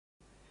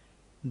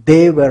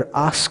They were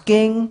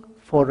asking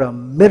for a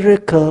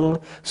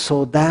miracle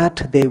so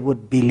that they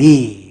would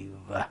believe.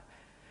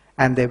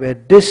 And they were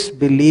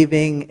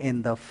disbelieving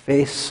in the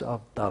face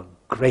of the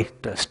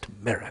greatest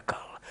miracle.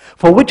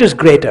 For which is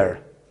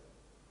greater?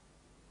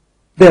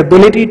 The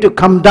ability to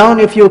come down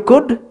if you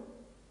could?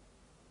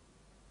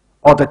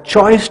 Or the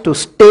choice to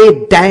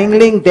stay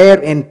dangling there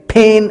in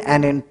pain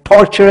and in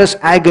torturous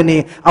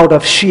agony out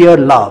of sheer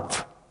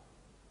love?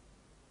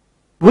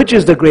 Which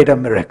is the greater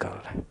miracle?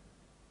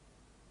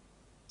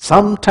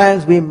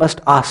 Sometimes we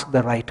must ask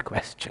the right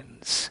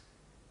questions.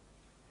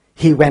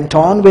 He went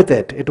on with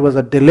it. It was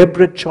a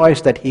deliberate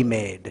choice that he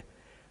made.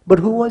 But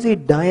who was he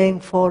dying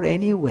for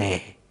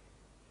anyway?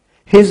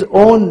 His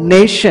own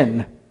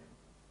nation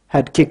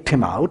had kicked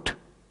him out.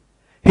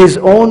 His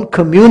own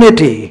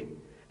community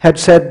had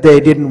said they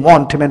didn't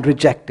want him and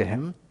rejected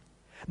him.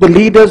 The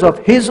leaders of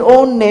his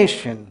own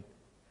nation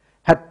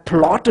had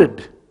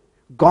plotted,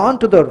 gone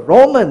to the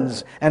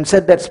Romans and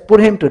said, let's put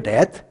him to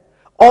death.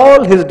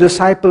 All his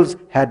disciples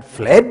had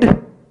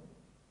fled.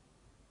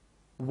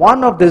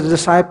 One of his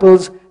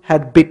disciples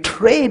had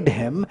betrayed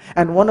him,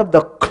 and one of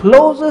the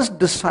closest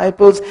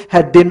disciples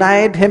had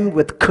denied him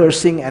with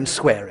cursing and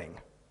swearing.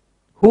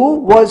 Who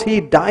was he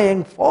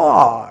dying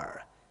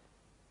for?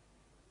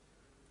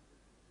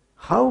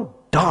 How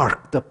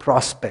dark the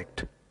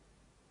prospect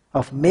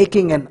of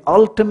making an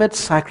ultimate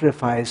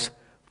sacrifice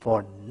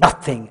for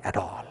nothing at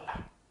all.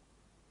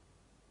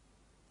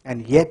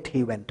 And yet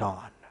he went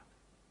on.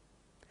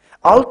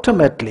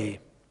 Ultimately,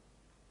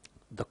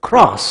 the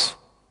cross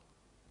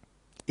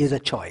is a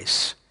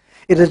choice.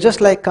 It is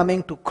just like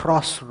coming to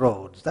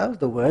crossroads. That was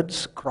the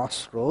words,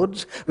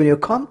 crossroads. When you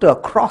come to a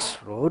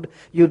crossroad,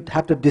 you'd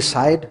have to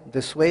decide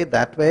this way,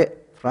 that way,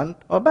 front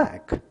or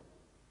back.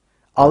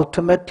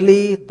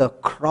 Ultimately, the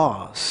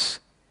cross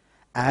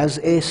as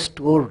a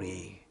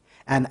story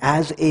and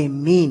as a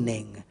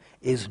meaning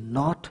is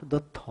not the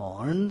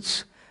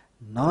thorns,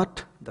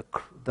 not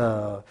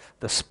the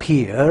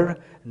spear,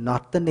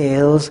 not the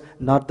nails,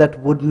 not that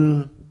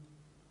wooden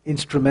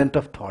instrument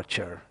of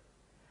torture.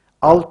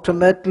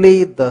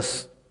 Ultimately, the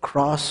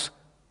cross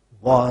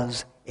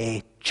was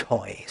a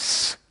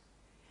choice.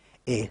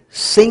 A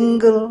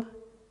single,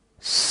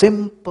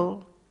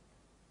 simple,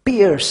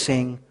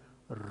 piercing,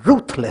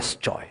 ruthless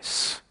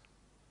choice.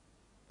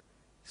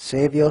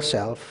 Save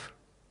yourself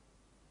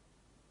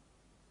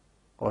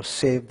or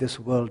save this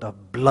world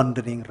of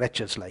blundering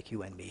wretches like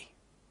you and me.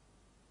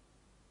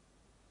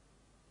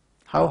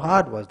 How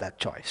hard was that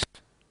choice?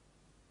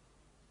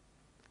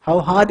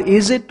 How hard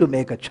is it to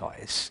make a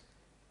choice?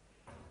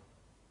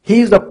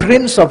 He is the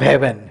Prince of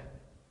Heaven,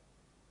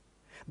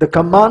 the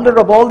commander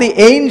of all the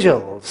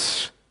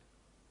angels.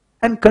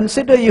 And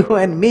consider you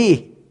and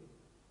me,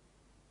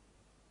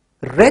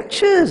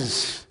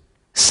 wretches,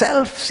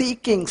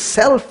 self-seeking,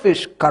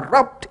 selfish,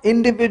 corrupt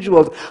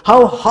individuals.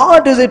 How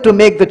hard is it to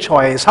make the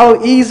choice?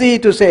 How easy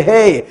to say,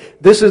 hey,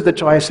 this is the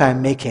choice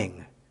I'm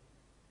making.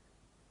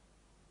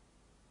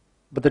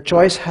 But the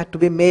choice had to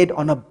be made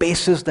on a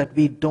basis that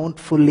we don't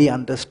fully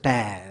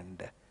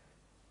understand.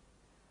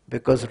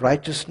 Because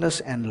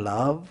righteousness and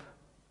love,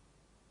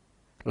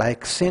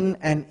 like sin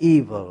and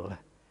evil,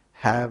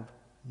 have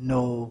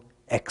no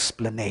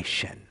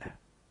explanation.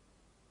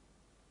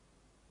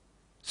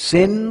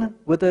 Sin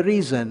with a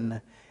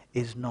reason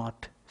is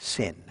not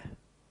sin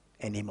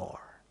anymore.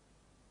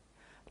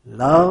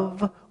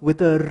 Love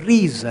with a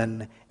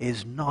reason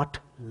is not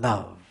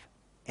love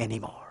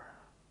anymore.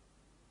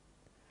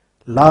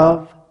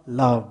 Love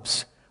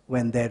loves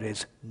when there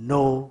is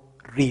no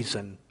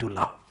reason to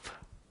love.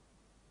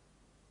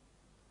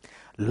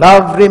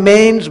 Love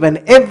remains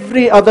when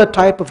every other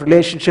type of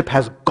relationship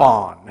has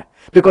gone.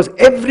 Because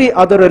every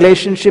other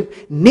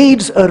relationship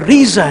needs a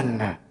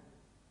reason.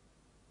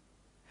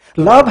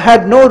 Love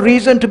had no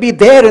reason to be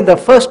there in the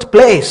first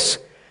place,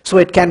 so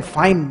it can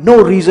find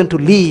no reason to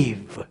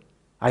leave.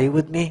 Are you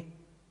with me?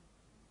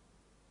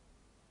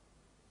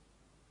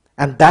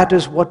 And that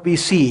is what we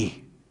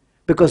see,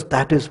 because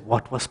that is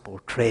what was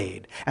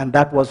portrayed, and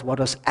that was what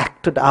was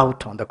acted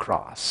out on the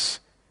cross.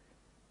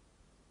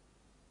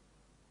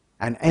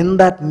 And in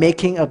that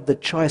making of the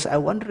choice, I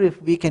wonder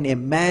if we can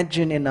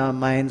imagine in our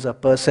minds a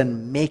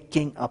person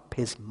making up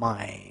his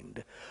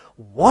mind.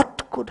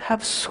 What could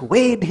have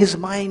swayed his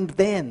mind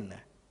then?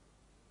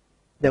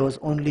 There was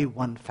only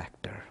one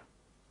factor.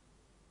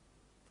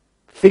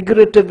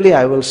 Figuratively,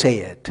 I will say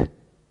it.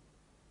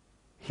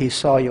 He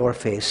saw your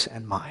face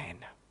and mine.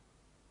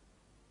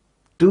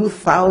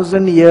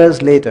 2,000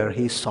 years later,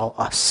 he saw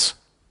us,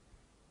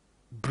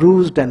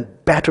 bruised and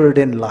battered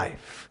in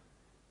life,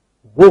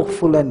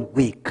 woeful and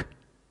weak,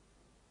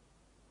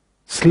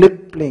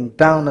 slipping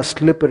down a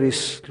slippery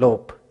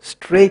slope,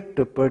 straight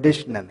to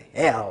perdition and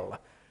hell.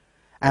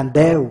 And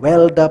there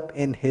welled up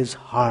in his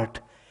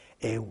heart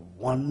a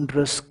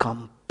wondrous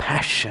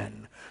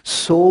compassion,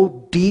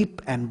 so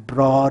deep and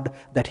broad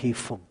that he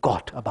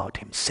forgot about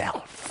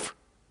himself.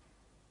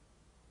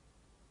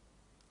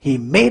 He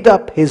made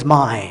up his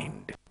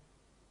mind.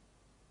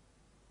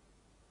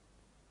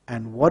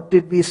 And what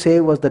did we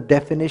say was the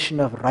definition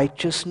of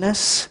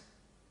righteousness?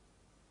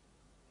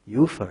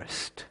 You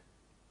first,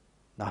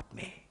 not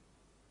me.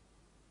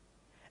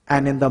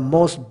 And in the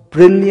most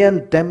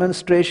brilliant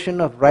demonstration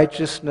of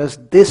righteousness,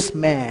 this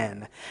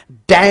man,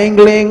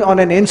 dangling on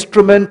an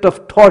instrument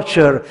of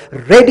torture,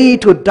 ready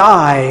to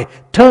die,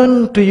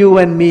 turned to you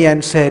and me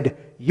and said,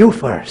 you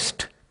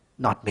first,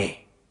 not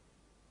me.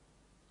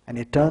 And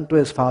he turned to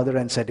his father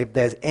and said, if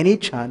there's any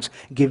chance,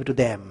 give it to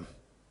them.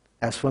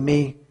 As for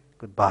me,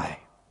 goodbye.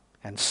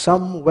 And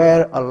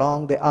somewhere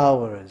along the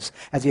hours,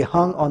 as he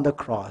hung on the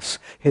cross,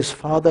 his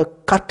father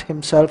cut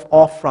himself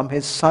off from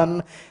his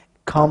son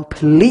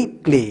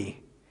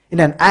completely in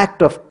an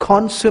act of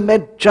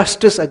consummate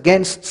justice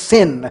against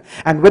sin.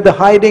 And with the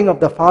hiding of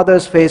the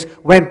father's face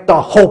went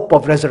the hope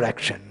of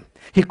resurrection.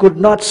 He could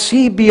not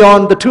see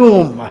beyond the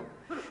tomb.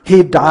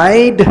 He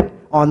died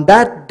on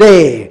that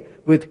day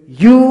with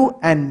you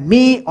and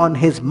me on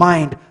his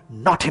mind,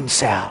 not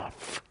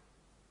himself.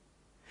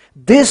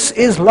 This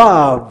is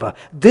love.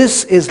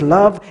 This is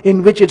love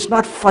in which it's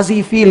not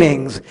fuzzy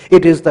feelings.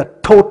 It is the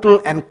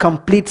total and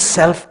complete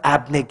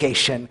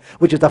self-abnegation,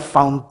 which is the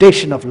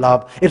foundation of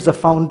love. It's the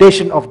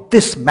foundation of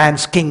this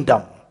man's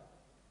kingdom.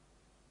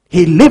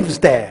 He lives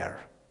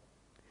there.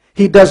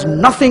 He does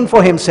nothing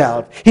for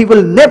himself. He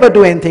will never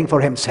do anything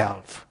for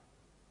himself.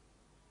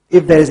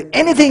 If there is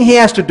anything he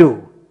has to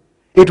do,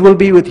 it will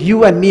be with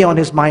you and me on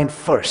his mind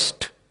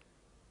first.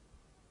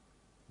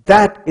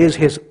 That is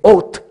his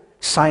oath,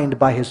 signed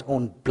by his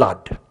own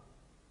blood.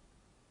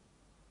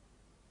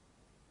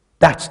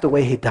 That's the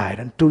way he died.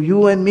 And to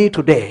you and me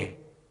today,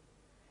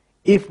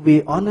 if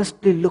we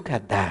honestly look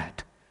at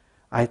that,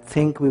 I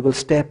think we will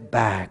step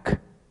back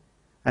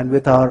and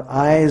with our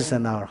eyes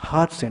and our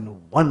hearts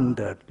in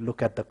wonder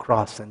look at the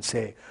cross and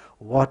say,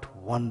 what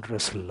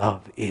wondrous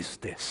love is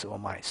this, O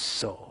my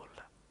soul?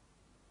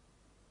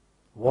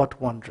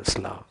 What wondrous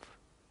love.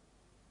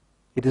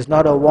 It is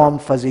not a warm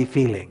fuzzy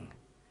feeling.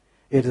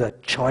 It is a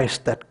choice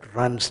that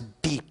runs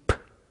deep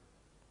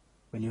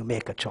when you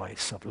make a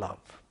choice of love.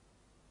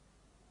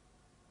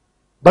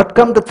 But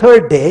come the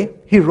third day,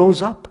 he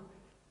rose up.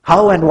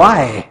 How and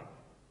why?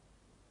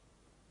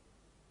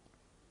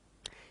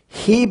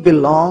 He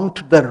belonged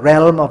to the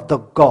realm of the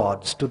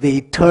gods, to the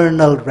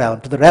eternal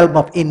realm, to the realm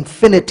of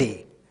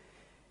infinity.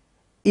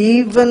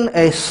 Even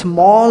a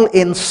small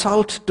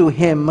insult to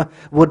him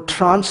would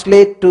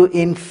translate to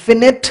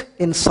infinite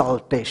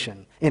insult.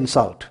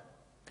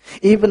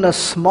 Even a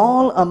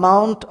small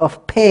amount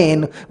of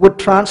pain would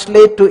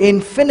translate to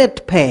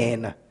infinite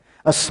pain.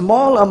 A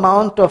small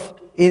amount of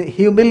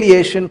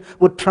humiliation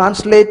would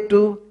translate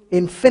to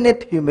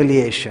infinite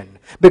humiliation.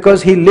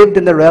 Because he lived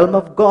in the realm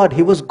of God.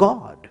 He was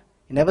God.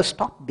 He never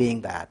stopped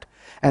being that.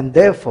 And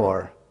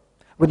therefore,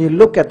 when you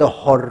look at the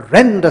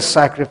horrendous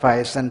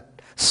sacrifice and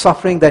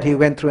suffering that he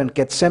went through in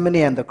Gethsemane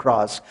and the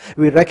cross,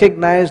 we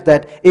recognize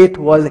that it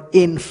was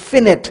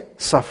infinite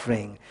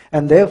suffering.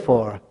 And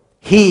therefore,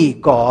 he,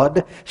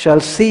 God,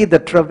 shall see the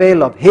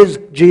travail of his,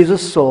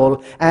 Jesus'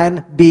 soul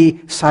and be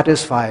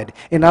satisfied.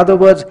 In other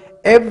words,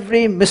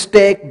 every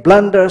mistake,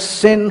 blunder,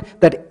 sin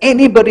that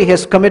anybody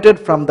has committed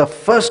from the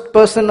first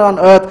person on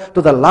earth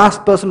to the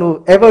last person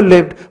who ever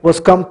lived was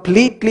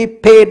completely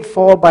paid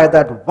for by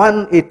that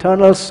one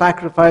eternal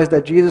sacrifice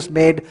that Jesus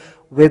made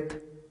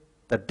with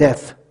the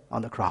death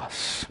on the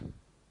cross.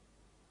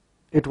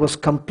 It was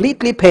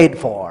completely paid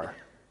for,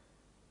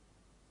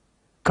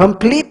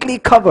 completely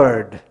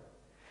covered.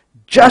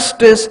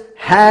 Justice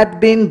had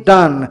been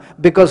done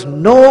because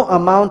no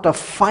amount of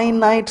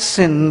finite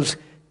sins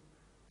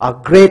are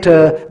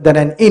greater than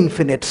an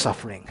infinite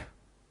suffering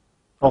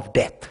of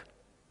death,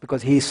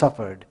 because he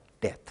suffered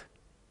death.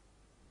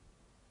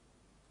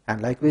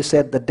 And like we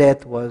said, the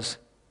death was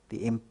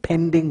the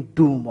impending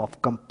doom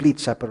of complete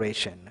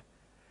separation.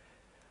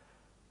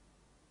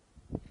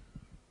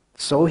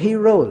 So he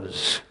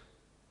rose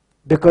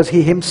because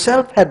he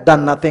himself had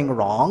done nothing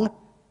wrong.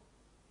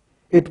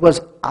 It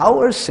was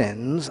our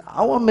sins,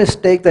 our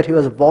mistake that he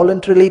was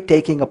voluntarily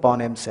taking upon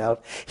himself.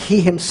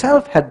 He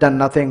himself had done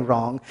nothing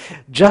wrong.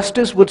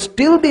 Justice would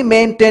still be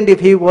maintained if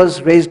he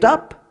was raised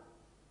up.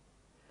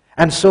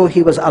 And so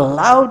he was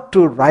allowed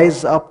to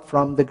rise up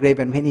from the grave.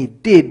 And when he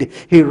did,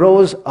 he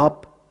rose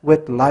up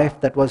with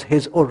life that was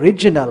his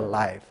original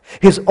life,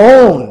 his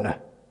own,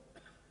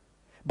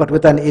 but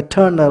with an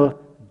eternal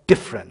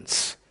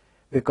difference.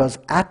 Because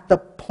at the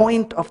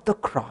point of the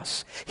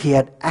cross, he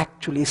had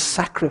actually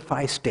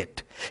sacrificed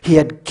it. He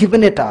had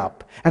given it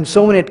up. And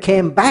so when it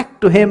came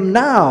back to him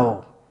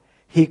now,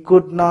 he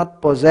could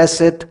not possess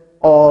it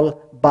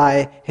all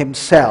by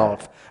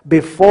himself.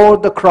 Before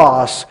the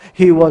cross,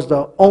 he was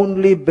the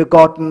only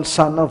begotten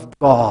Son of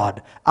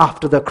God.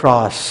 After the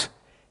cross,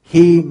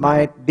 he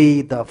might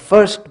be the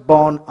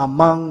firstborn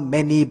among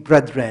many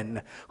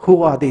brethren.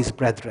 Who are these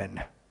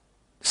brethren?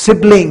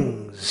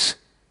 Siblings.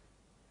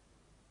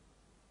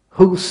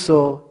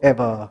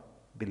 Whosoever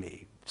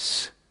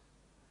believes.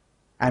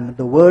 And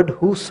the word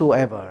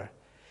whosoever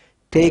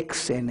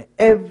takes in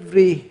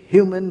every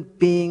human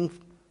being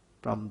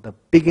from the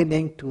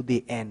beginning to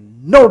the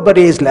end.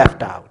 Nobody is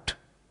left out.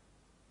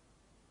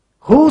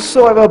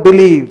 Whosoever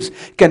believes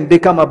can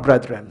become a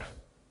brethren.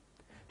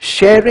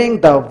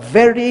 sharing the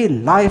very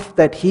life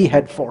that he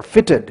had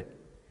forfeited,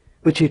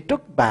 which he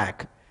took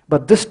back,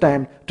 but this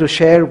time to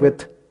share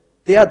with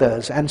the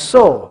others. And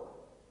so,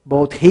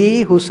 both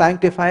he who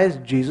sanctifies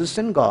Jesus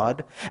and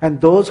God,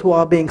 and those who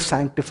are being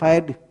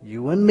sanctified,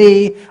 you and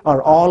me,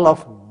 are all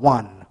of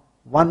one.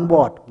 One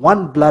what?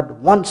 One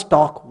blood, one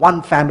stock,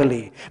 one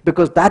family.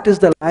 Because that is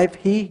the life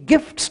he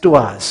gifts to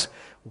us.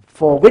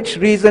 For which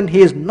reason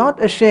he is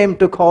not ashamed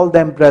to call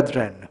them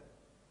brethren.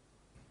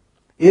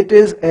 It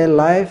is a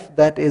life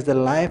that is the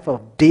life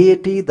of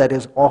deity that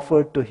is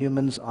offered to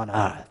humans on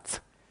earth.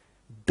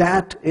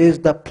 That is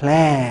the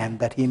plan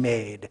that he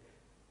made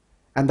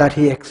and that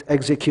he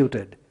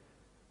executed.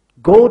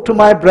 Go to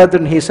my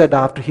brethren, he said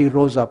after he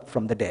rose up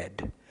from the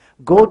dead.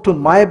 Go to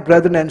my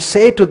brethren and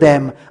say to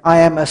them, I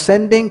am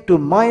ascending to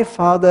my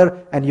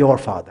Father and your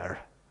Father,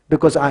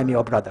 because I am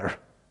your brother.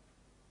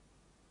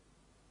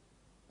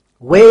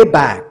 Way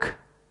back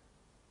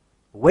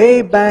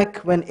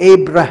when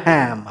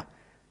Abraham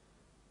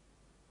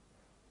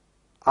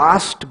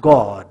asked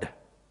God,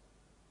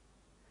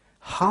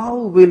 how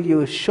will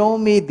you show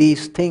me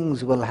these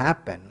things will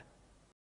happen?